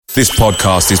This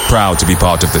podcast is proud to be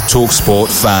part of the TalkSport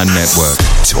Fan Network.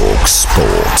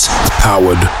 TalkSport.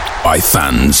 Powered by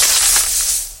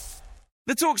fans.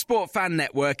 The TalkSport Fan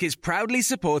Network is proudly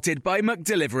supported by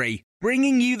McDelivery,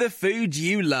 bringing you the food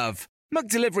you love.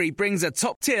 McDelivery brings a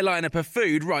top-tier lineup of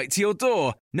food right to your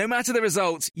door. No matter the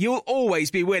result, you'll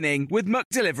always be winning with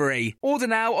McDelivery. Order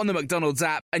now on the McDonald's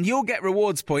app and you'll get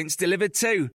rewards points delivered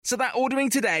too. So that ordering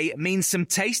today means some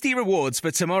tasty rewards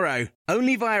for tomorrow.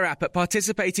 Only via app at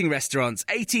participating restaurants.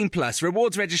 18 plus.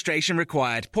 Rewards registration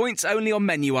required. Points only on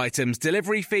menu items.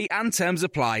 Delivery fee and terms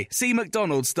apply. See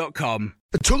mcdonalds.com.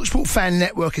 The TalkSport Fan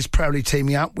Network is proudly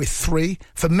teaming up with 3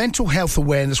 for Mental Health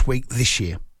Awareness Week this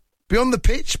year. Beyond the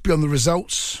pitch, beyond the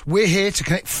results, we're here to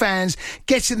connect fans,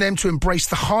 getting them to embrace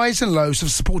the highs and lows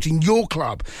of supporting your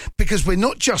club, because we're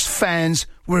not just fans,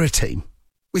 we're a team.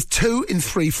 With 2 in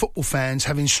 3 football fans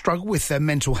having struggled with their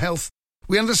mental health,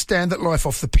 we understand that life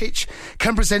off the pitch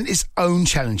can present its own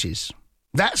challenges.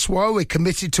 That's why we're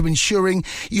committed to ensuring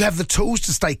you have the tools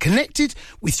to stay connected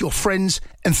with your friends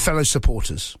and fellow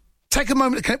supporters. Take a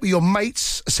moment to connect with your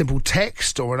mates. A simple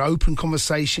text or an open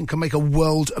conversation can make a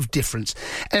world of difference.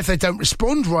 And if they don't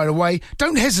respond right away,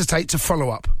 don't hesitate to follow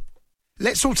up.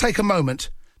 Let's all take a moment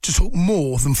to talk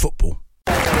more than football.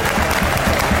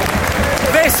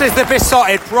 This is the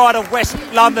Besotted Pride of West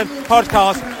London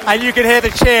podcast, and you can hear the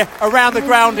cheer around the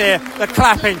ground here, the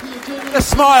clapping, the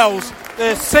smiles,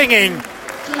 the singing.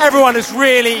 Everyone is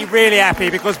really, really happy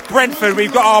because Brentford,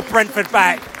 we've got our Brentford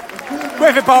back.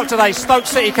 Griffin Park today, Stoke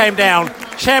City came down,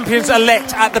 champions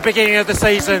elect at the beginning of the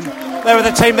season. They were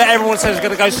the team that everyone said was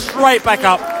going to go straight back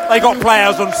up. They got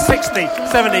players on 60,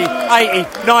 70,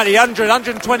 80, 90, 100,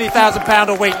 £120,000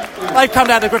 a week. They've come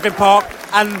down to Griffin Park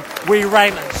and we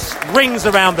ran rings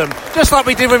around them, just like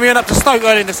we did when we went up to Stoke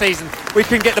early in the season. We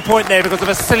couldn't get the point there because of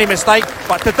a silly mistake,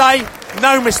 but today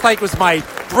no mistake was made.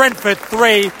 Brentford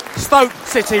 3, Stoke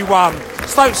City 1.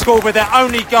 Stoke scored with their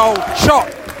only goal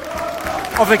shot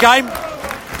of the game,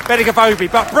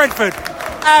 Benigavobi. But Brentford,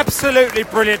 absolutely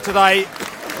brilliant today.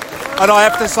 And I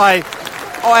have to say,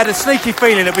 I had a sneaky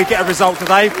feeling that we'd get a result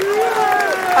today.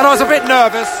 And I was a bit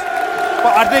nervous,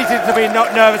 but I needed to be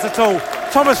not nervous at all.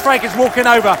 Thomas Frank is walking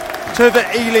over to the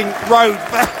Ealing Road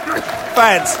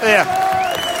fans. Here.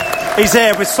 He's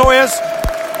there with Sawyers.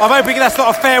 I'm hoping that's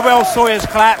not a farewell Sawyers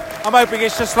clap. I'm hoping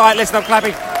it's just like, listen, I'm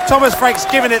clapping. Thomas Frank's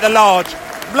giving it the large.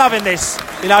 Loving this,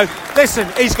 you know. Listen,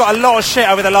 he's got a lot of shit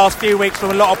over the last few weeks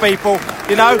from a lot of people,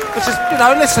 you know. Which is, you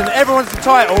know, listen, everyone's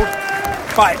entitled.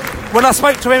 But when I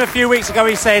spoke to him a few weeks ago,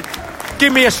 he said,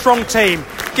 "Give me a strong team.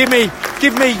 Give me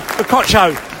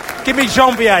Bococcio. Give me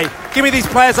Jean-Pierre. Give me these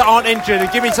players that aren't injured,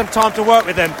 and give me some time to work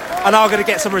with them, and I'm going to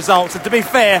get some results." And to be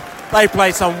fair, they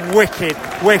played some wicked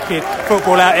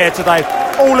football out here today.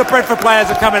 All the Brentford players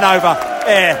are coming over.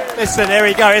 Yeah, listen, there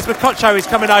we go. It's Bococcio, he's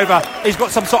coming over. He's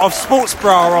got some sort of sports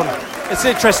bra on. It's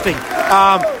interesting.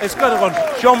 It's good one.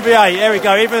 Jean-Pierre, there we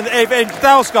go. Even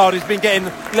Dalsgaard has been getting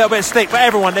a little bit of stick, but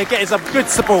everyone, they're getting some good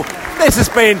support. This has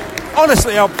been,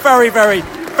 honestly, I'm very, very,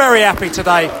 very happy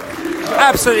today.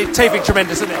 Absolutely teething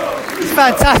tremendous, isn't it? It's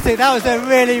fantastic. That was a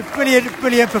really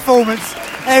brilliant performance.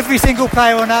 Every single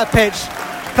player on that pitch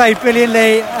played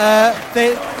brilliantly.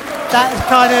 That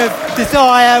kind of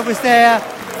desire was there.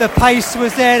 The pace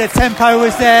was there, the tempo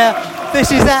was there.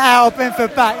 This is our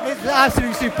Brentford back. It's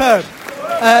absolutely superb.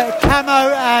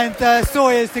 Camo and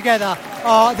Sawyers together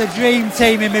are the dream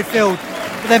team in midfield.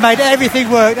 They made everything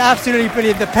work, absolutely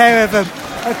brilliant. The pair of them,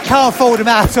 can't fault them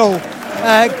at all.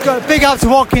 Big up to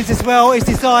Watkins as well. His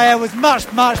desire was much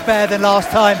better than last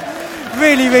time.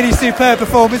 Really superb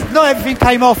performance. Not everything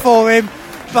came off for him,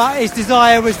 but his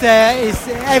desire was there.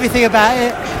 Everything about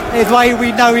it, the way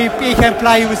we know he can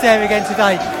play, was there again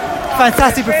today.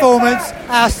 Fantastic performance.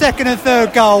 Our second and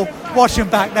third goal, watch them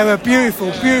back. They were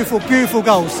beautiful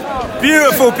goals.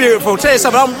 Beautiful. Tell you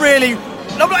something,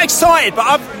 I'm not excited, but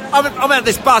I've had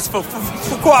this buzz for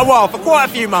quite a while, for quite a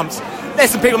few months.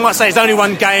 Listen, people might say it's only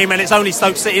one game and it's only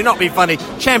Stoke City. Not being funny.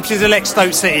 Champions elect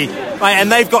Stoke City, right?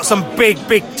 And they've got some big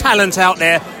talent out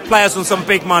there, players on some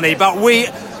big money. But we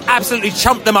absolutely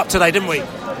chumped them up today, didn't we?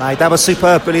 Mate, that was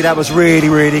superb, Billy. That was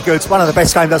really good. It's one of the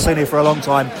best games I've seen here for a long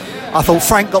time. I thought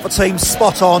Frank got the team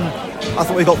spot on. I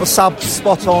thought we got the subs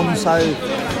spot on. So,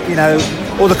 you know,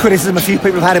 all the criticism a few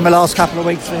people have had in the last couple of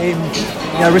weeks for him.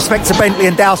 You know, respect to Bentley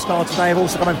and Dalsgaard today have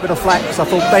also come a bit of flack, because I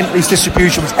thought Bentley's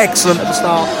distribution was excellent at the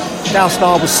start.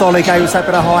 Dalsgaard was solid, gave us that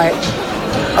bit of height.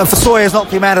 And for Sawyers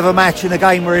knocked him out of a match in a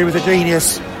game where he was a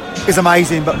genius is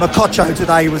amazing. But Bococcio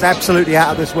today was absolutely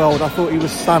out of this world. I thought he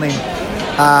was stunning.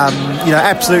 You know,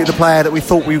 absolutely the player that we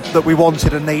thought we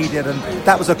wanted and needed, and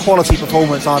that was a quality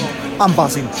performance. I'm I'm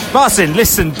buzzing. Buzzing,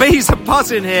 listen, bees are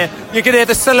buzzing here. You can hear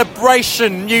the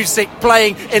celebration music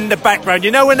playing in the background.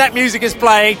 You know when that music is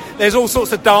playing, there's all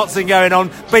sorts of dancing going on.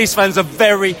 Bees fans are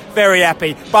very, very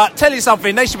happy. But tell you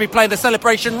something, they should be playing the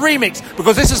celebration remix,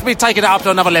 because this has been taking it up to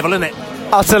another level, isn't it?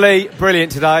 Utterly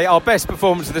brilliant today. Our best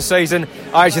performance of the season.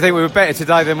 I actually think we were better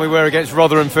today than we were against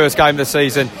Rotherham first game of the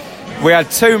season. We had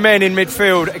 2 men in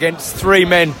midfield against 3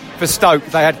 men for Stoke.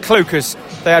 They had Clucas,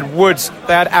 they had Woods,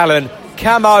 they had Allen.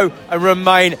 Camo and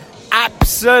Romain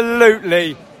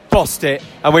absolutely bossed it,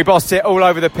 and we bossed it all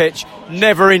over the pitch.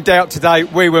 Never in doubt today.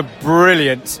 We were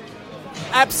brilliant.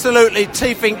 Absolutely,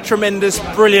 teething, tremendous,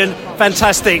 brilliant,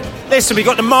 fantastic. Listen, we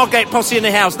got the Margate posse in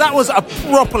the house. That was a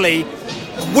properly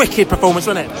wicked performance,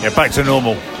 wasn't it? Yeah, back to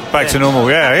normal. To normal.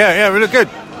 Yeah, we look good,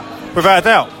 without a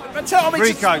doubt. But tell me,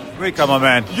 Rico, my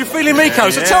man. You're feeling Rico,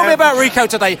 so tell me about Rico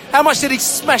today. How much did he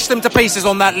smash them to pieces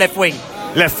on that left wing?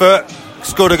 Left foot,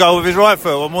 scored a goal with his right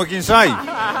foot. What more can you say?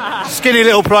 Skinny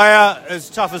little player, as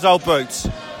tough as old boots.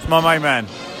 It's my main man.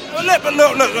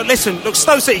 Look,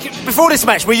 Stoke City, before this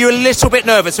match, were you a little bit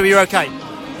nervous, or were you okay?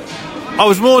 I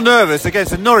was more nervous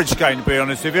against the Norwich game, to be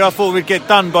honest with you. I thought we'd get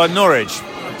done by Norwich,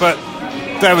 but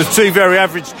there was 2 very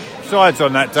average sides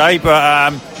on that day.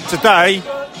 But today,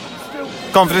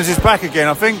 confidence is back again,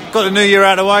 I think. Got the new year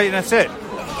out of the way, and that's it.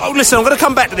 Oh, listen, I'm going to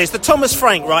come back to this. The Thomas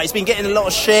Frank, right, he's been getting a lot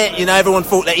of shit. You know, everyone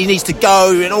thought that he needs to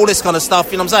go and all this kind of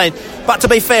stuff, you know what I'm saying? But to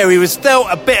be fair, he was dealt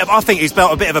a bit of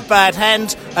a bad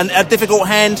hand, and a difficult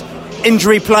hand.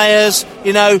 Injury players,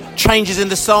 you know, changes in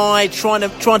the side, trying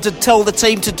to tell the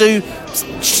team to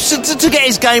get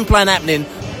his game plan happening.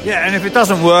 Yeah, and if it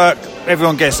doesn't work,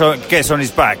 everyone gets on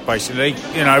his back, basically.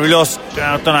 You know, we lost,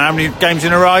 I don't know how many games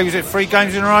in a row. Was it 3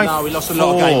 games in a row? No, we lost a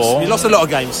lot of games. We lost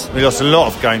a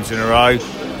lot of games in a row.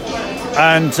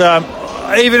 And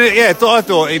I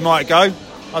thought he might go.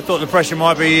 I thought the pressure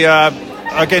might be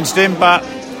against him, but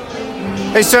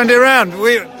he's turned it around.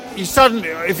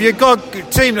 If you've got a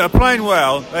team that are playing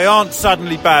well, they aren't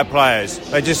suddenly bad players.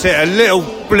 They just hit a little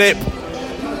blip,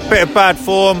 bit of bad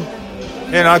form,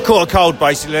 you know, caught a cold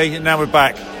basically, and now we're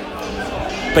back.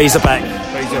 Bees are back.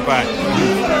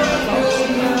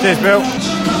 Cheers, Bill.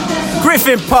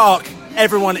 Griffin Park,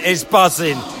 everyone is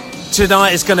buzzing.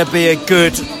 Tonight is going to be a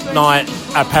good night,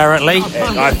 apparently.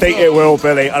 I think it will,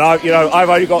 Billy. And I've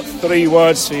only got 3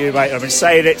 words for you, mate. I've been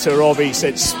saying it to Robbie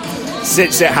since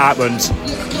it happened.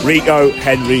 Rico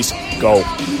Henry's goal.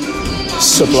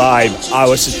 Sublime. I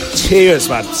was in tears,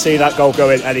 man, seeing that goal go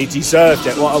in, and he deserved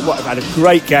it. Had a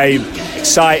great game.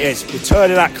 Excited. We're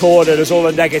turning that corner. There's all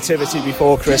the negativity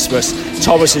before Christmas.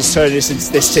 Thomas is turning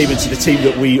this team into the team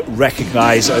that we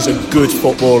recognise as a good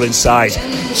football inside.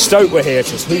 Stoke were here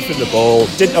just hoofing the ball.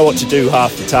 Didn't know what to do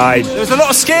half the time. There was a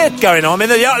lot of scared going on in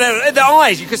the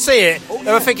eyes. You could see it.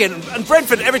 They were thinking. And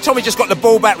Brentford, every time we just got the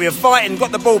ball back, we were fighting,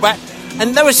 got the ball back.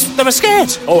 And they were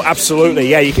scared. Oh, absolutely,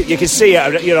 yeah. You can see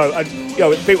it. You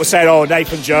know, people saying, "Oh,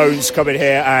 Nathan Jones coming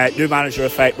here, new manager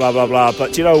effect, blah blah blah."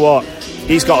 But do you know what?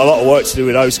 He's got a lot of work to do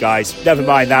with those guys. Never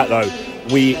mind that though.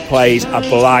 We played a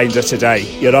blinder today.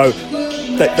 You know,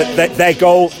 their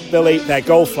goal, Billy. Their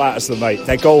goal flatters them, mate.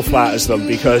 Their goal flatters them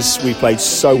because we played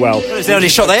so well. It was the only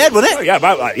shot they had, wasn't it? Oh, yeah,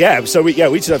 about that. Yeah. So we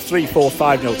deserved 3-4,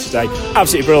 5-0 today.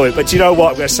 Absolutely brilliant. But do you know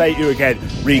what? I'm going to say to you again.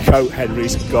 Rico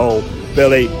Henry's goal.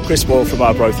 Billy, Chris Moore from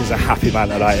Arbroath is a happy man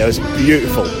tonight. It was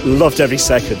beautiful. Loved every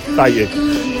second. Thank you.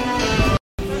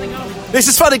 This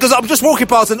is funny because I'm just walking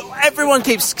past and everyone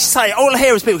keeps saying, all I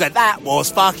hear is people go, that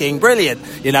was fucking brilliant.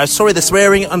 You know, sorry the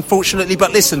swearing, unfortunately,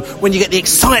 but listen, when you get the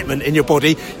excitement in your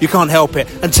body, you can't help it.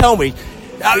 And tell me,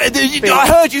 Billy, I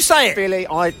heard you say it. Billy,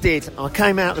 I did. I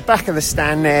came out the back of the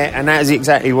stand there and that is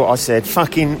exactly what I said.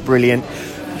 Fucking brilliant.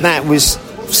 That was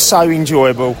so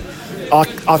enjoyable. I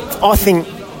think...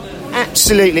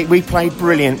 Absolutely, we played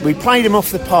brilliant. We played them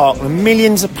off the park. The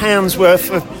millions of pounds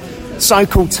worth of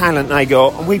so-called talent they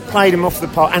got, and we played them off the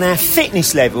park. And our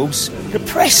fitness levels, the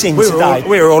pressing today,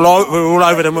 we were all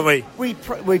over them, weren't we?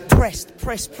 We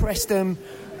pressed them.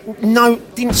 No,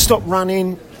 didn't stop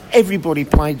running. Everybody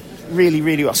played really,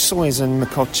 really well. Sawyers and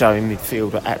Makocho in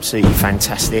midfield were absolutely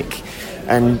fantastic,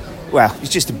 and well,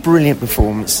 it's just a brilliant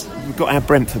performance. We've got our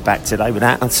Brentford back today with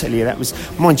that, I'll tell you. That was,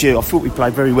 mind you, I thought we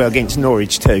played very well against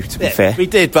Norwich too, to be fair. We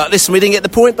did, but listen, we didn't get the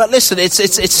point. But listen, it's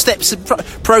steps,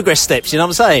 progress steps, you know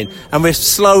what I'm saying? And we're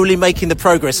slowly making the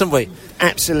progress, aren't we?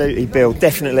 Absolutely, Bill,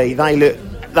 definitely. They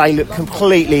look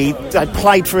completely, they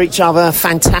played for each other,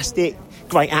 fantastic,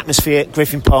 great atmosphere at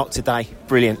Griffin Park today.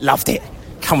 Brilliant, loved it.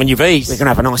 Come on, you bees. We're going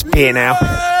to have a nice beer now.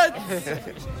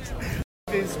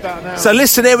 So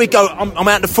listen, here we go. I'm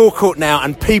out in the forecourt now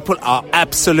and people are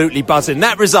absolutely buzzing.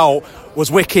 That result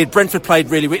was wicked. Brentford played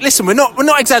really wicked. Listen, we're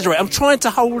not exaggerating. I'm trying to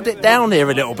hold it down here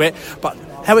a little bit, but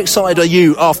how excited are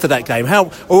you after that game?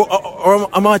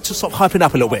 Or am I just sort of hyping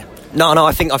up a little bit? No,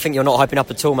 I think you're not hyping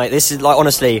up at all, mate. This is, like,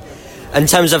 honestly, in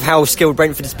terms of how skilled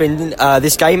Brentford has been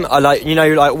this game,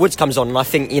 Woods comes on, and I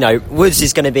think, Woods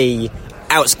is going to be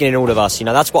outskinning all of us.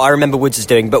 That's what I remember Woods is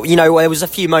doing. But there was a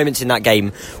few moments in that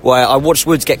game where I watched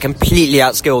Woods get completely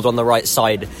outskilled on the right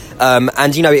side,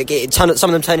 and some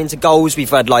of them turn into goals. We've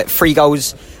had 3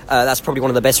 goals. That's probably one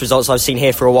of the best results I've seen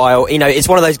here for a while. It's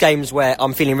one of those games where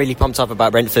I'm feeling really pumped up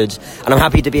about Brentford, and I'm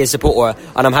happy to be a supporter,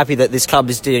 and I'm happy that this club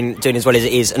is doing as well as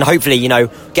it is, and hopefully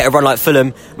get a run like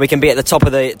Fulham. We can be at the top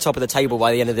of the table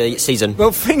by the end of the season.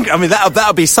 Well,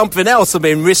 that'll be something else.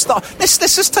 Let's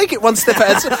just take it one step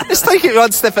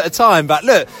at a time. But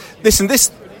look, listen,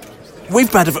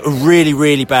 we've had a really,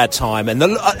 really bad time, and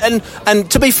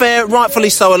to be fair, rightfully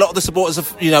so. A lot of the supporters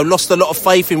have, lost a lot of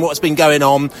faith in what's been going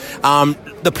on.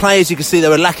 The players, you can see they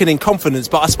were lacking in confidence.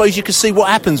 But I suppose you can see what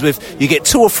happens you get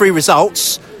 2 or 3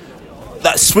 results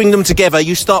that swing them together.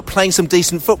 You start playing some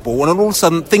decent football, and all of a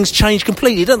sudden things change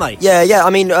completely, don't they? Yeah.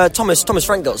 I mean, Thomas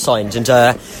Frank got signed, and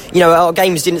our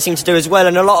games didn't seem to do as well,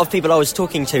 and a lot of people I was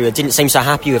talking to didn't seem so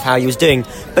happy with how he was doing.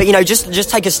 But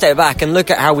just take a step back and look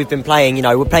at how we've been playing.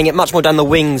 We're playing it much more down the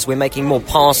wings. We're making more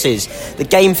passes. The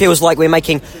game feels like we're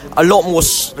making a lot more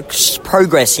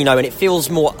progress, and it feels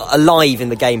more alive in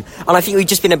the game. And I think we've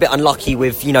just been a bit unlucky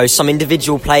with some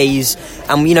individual plays,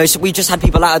 and so we just had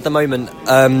people out at the moment.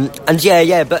 But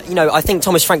I think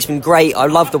Thomas Frank's been great. I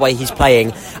love the way he's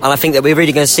playing, and I think that we're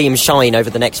really going to see him shine over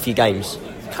the next few games.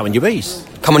 Come on, you bees.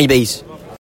 Come on, you bees.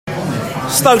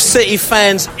 Stoke City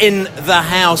fans in the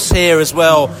house here as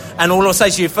well. And all I'll say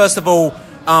to you, first of all,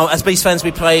 as Bees fans,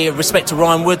 we pay respect to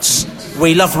Ryan Woods.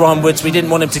 We love Ryan Woods. We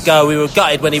didn't want him to go. We were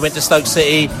gutted when he went to Stoke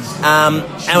City. How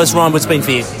has Ryan Woods been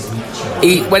for you?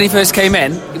 When he first came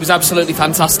in, it was absolutely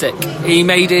fantastic. He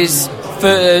made his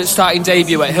starting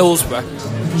debut at Hillsborough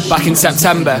back in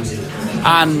September,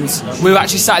 and we were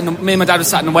actually me and my dad were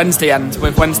sat in the Wednesday end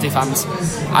with Wednesday fans,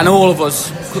 and all of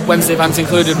us, Wednesday fans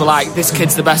included, were like, this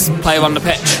kid's the best player on the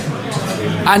pitch,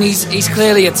 and he's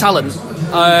clearly a talent.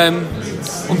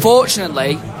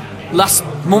 Unfortunately, last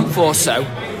month or so,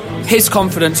 his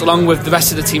confidence, along with the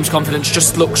rest of the team's confidence,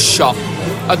 just looks shot.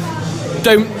 I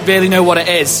don't really know what it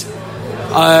is.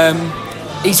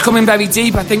 He's coming very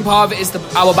deep. I think part of it is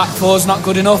our back four is not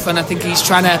good enough, and I think he's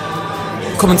trying to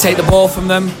come and take the ball from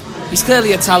them. He's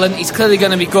clearly a talent. He's clearly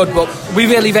going to be good, but we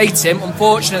really rate him.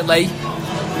 Unfortunately,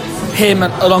 him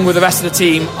along with the rest of the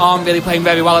team aren't really playing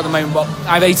very well at the moment, but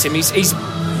I rate him.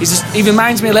 He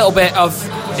reminds me a little bit of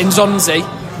Nzonzi.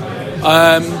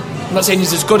 I'm not saying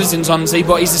he's as good as Nzonzi,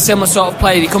 but he's a similar sort of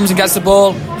player. He comes and gets the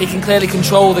ball. He can clearly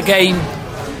control the game.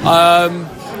 But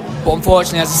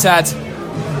unfortunately, as I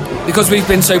said, because we've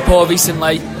been so poor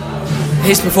recently,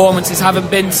 his performances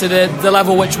haven't been to the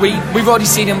level which we've already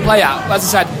seen him play at. As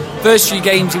I said, first few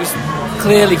games he was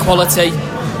clearly quality,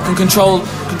 can control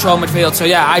midfield. So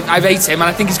yeah, I rate him, and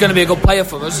I think he's going to be a good player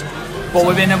for us. But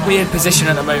we're in a weird position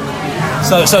at the moment.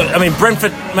 So I mean,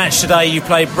 Brentford match today. You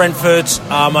played Brentford.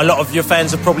 A lot of your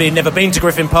fans have probably never been to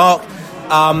Griffin Park.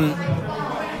 I've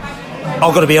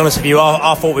got to be honest with you.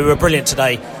 I thought we were brilliant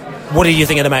today. What do you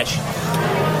think of the match?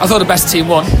 I thought the best team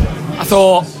won. I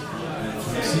thought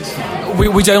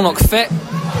we don't look fit.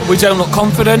 We don't look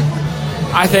confident.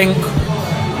 I think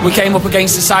we came up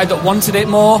against a side that wanted it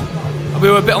more. We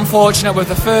were a bit unfortunate with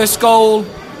the first goal,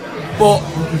 but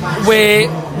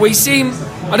we seem,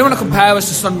 I don't want to compare us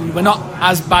to Sunderland, we're not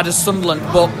as bad as Sunderland,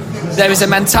 but there is a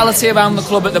mentality around the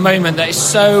club at the moment that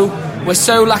is we're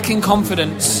so lacking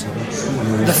confidence.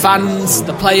 The fans,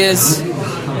 the players,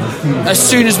 as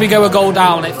soon as we go a goal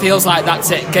down, it feels like that's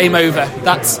it, game over.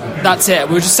 That's it.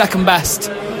 We were just second best.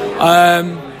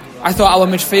 I thought our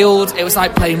midfield,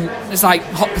 it's like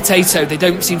hot potato. They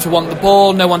don't seem to want the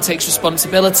ball. No one takes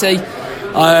responsibility.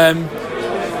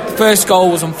 The first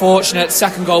goal was unfortunate.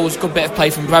 Second goal was a good bit of play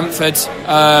from Brentford.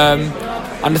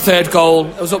 And the third goal,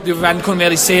 it was up the other end, couldn't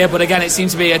really see it, but again, it seemed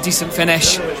to be a decent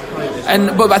finish.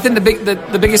 But I think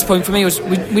the biggest point for me was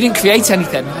we didn't create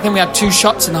anything. I think we had 2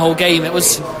 shots in the whole game. It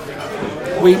was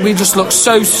we just looked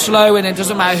so slow, and it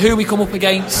doesn't matter who we come up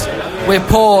against, we're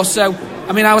poor. So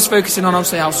I mean, I was focusing on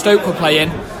obviously how Stoke were playing,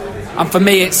 and for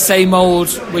me it's same old.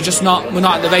 We're not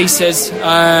at the races.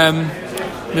 I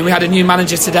mean, we had a new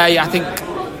manager today. I think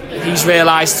he's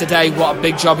realised today what a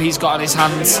big job he's got on his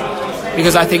hands,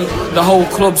 because I think the whole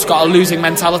club's got a losing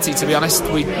mentality, to be honest.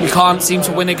 We can't seem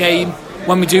to win a game.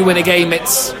 When we do win a game,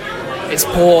 it's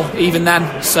poor even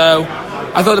then. So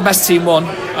I thought the best team won,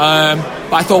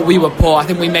 but I thought we were poor. I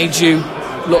think we made you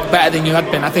look better than you had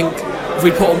been. I think if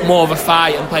we put up more of a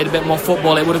fight and played a bit more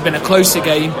football, it would have been a closer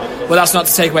game. But that's not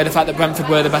to take away the fact that Brentford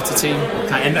were the better team.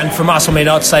 Okay, and from us, I mean,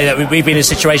 I'd say that we've been in a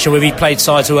situation where we've played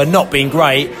sides who are not being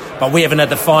great, but we haven't had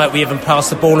the fight, we haven't passed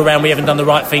the ball around, we haven't done the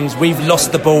right things, we've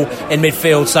lost the ball in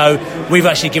midfield, so we've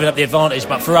actually given up the advantage.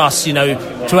 But for us, you know,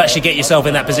 to actually get yourself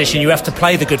in that position, you have to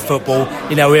play the good football.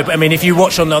 You know, I mean, if you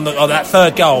watch on that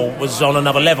third goal was on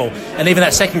another level, and even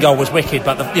that second goal was wicked.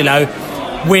 But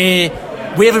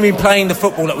we haven't been playing the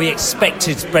football that we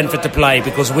expected Brentford to play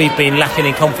because we've been lacking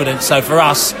in confidence. So for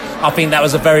us, I think that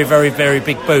was a very, very, very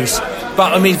big boost.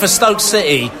 But I mean, for Stoke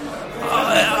City,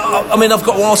 I mean, I've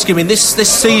got to ask you, I mean, this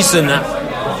season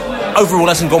overall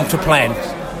hasn't gone to plan.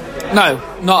 No,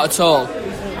 not at all.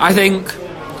 I think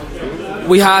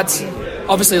we had,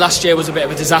 obviously last year was a bit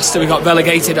of a disaster. We got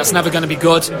relegated. That's never going to be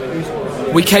good.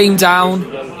 We came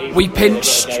down, we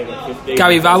pinched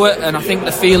Gary Rowett, and I think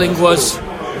the feeling was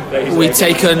we'd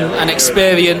taken an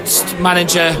experienced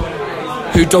manager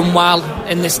who'd done well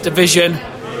in this division.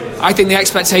 I think the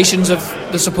expectations of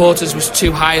the supporters was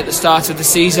too high at the start of the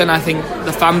season. I think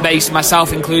the fan base,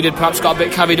 myself included, perhaps got a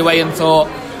bit carried away and thought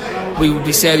we would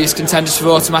be serious contenders for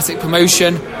automatic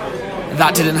promotion.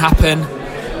 That didn't happen.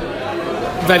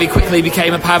 Very quickly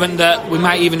became apparent that we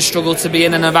might even struggle to be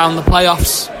in and around the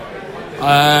playoffs.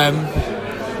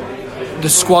 The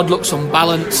squad looks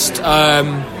unbalanced.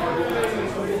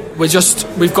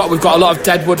 We've got a lot of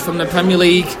deadwood from the Premier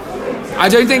League. I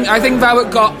think Rowett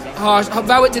got harsh.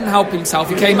 Rowett didn't help himself.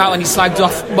 He came out and he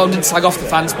didn't slag off the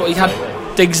fans, but he had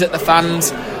digs at the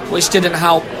fans, which didn't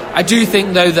help. I do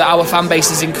think though that our fan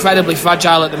base is incredibly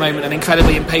fragile at the moment and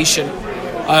incredibly impatient,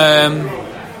 and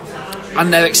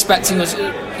they're expecting us.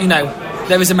 You know,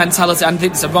 there is a mentality, and I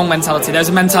think it's a wrong mentality. There's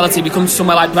a mentality, we come to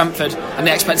somewhere like Brentford and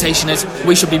the expectation is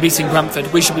we should be beating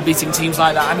Brentford, we should be beating teams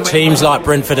like that. Teams like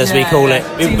Brentford, as we call it.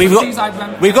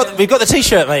 We've got the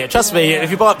t-shirt, mate. Trust me,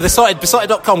 if you buy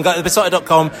Besotted.com, go to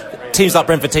Besotted.com, Teams Like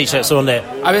Brentford t-shirts are on there.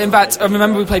 I mean, in fact, I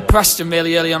remember we played Preston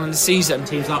really early on in the season.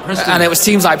 Teams Like Preston. And it was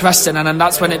Teams Like Preston, and then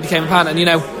that's when it became apparent. And you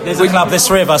know, there's a club, there's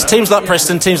three of us: Teams Like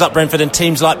Preston, Teams Like Brentford, and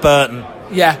Teams Like Burton.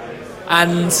 Yeah,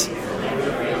 and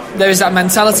there is that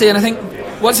mentality, and I think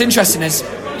what's interesting is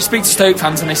you speak to Stoke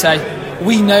fans and they say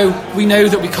we know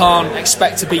that we can't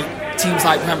expect to beat teams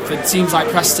like Brentford, teams like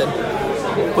Preston,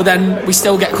 but then we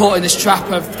still get caught in this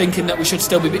trap of thinking that we should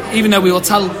still be, even though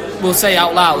we'll say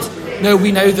out loud, no,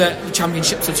 we know that the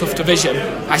Championship's a tough division.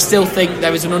 I still think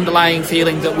there is an underlying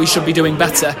feeling that we should be doing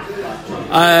better.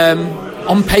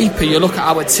 On paper, you look at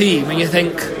our team and you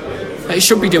think that it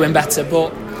should be doing better,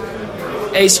 but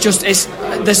there's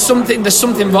something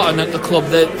rotten at the club.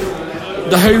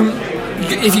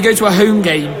 If you go to a home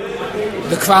game,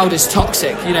 the crowd is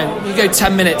toxic. You know, you go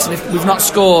 10 minutes and if we've not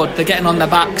scored, they're getting on their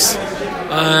backs.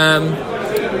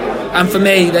 And for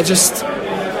me, we're just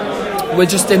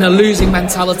in a losing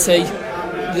mentality.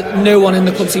 No one in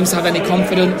the club seems to have any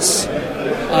confidence.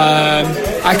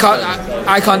 I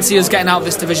can't see us getting out of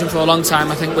this division for a long time.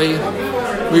 I think we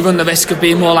run the risk of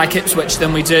being more like Ipswich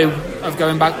than we do of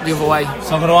going back the other way.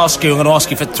 So I'm going to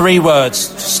ask you for 3 words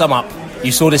to sum up.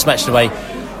 You saw this match today.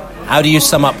 How do you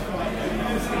sum up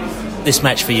this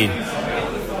match for you?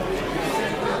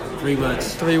 3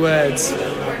 words. 3 words.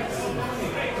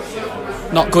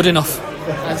 Not good enough.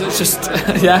 It's just,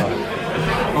 yeah.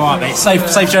 All right, mate.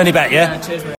 Safe journey back, yeah?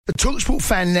 Cheers, mate. The TalkSport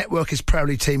Fan Network is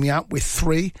proudly teaming up with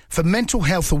 3 for Mental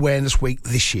Health Awareness Week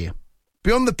this year.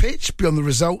 Beyond the pitch, beyond the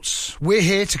results, we're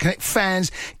here to connect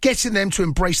fans, getting them to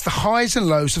embrace the highs and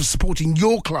lows of supporting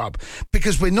your club,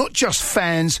 because we're not just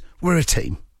fans, we're a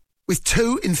team. With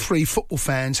 2 in 3 football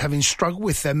fans having struggled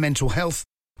with their mental health,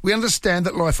 we understand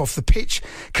that life off the pitch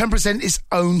can present its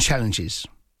own challenges.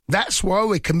 That's why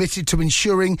we're committed to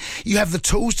ensuring you have the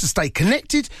tools to stay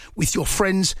connected with your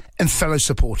friends and fellow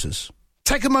supporters.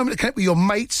 Take a moment to connect with your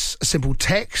mates. A simple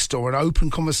text or an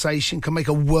open conversation can make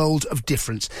a world of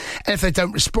difference. And if they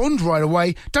don't respond right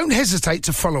away, don't hesitate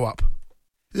to follow up.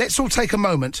 Let's all take a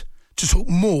moment to talk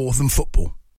more than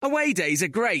football. Away days are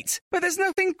great, but there's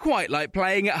nothing quite like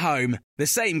playing at home. The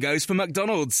same goes for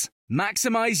McDonald's.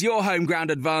 Maximise your home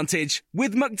ground advantage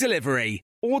with McDelivery.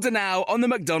 Order now on the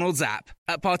McDonald's app.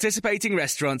 At participating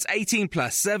restaurants, 18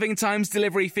 plus, serving times,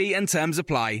 delivery fee and terms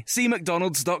apply. See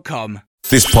mcdonalds.com.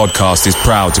 This podcast is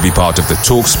proud to be part of the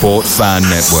TalkSport Fan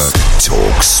Network.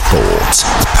 TalkSport.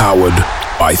 Powered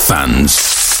by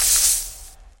fans.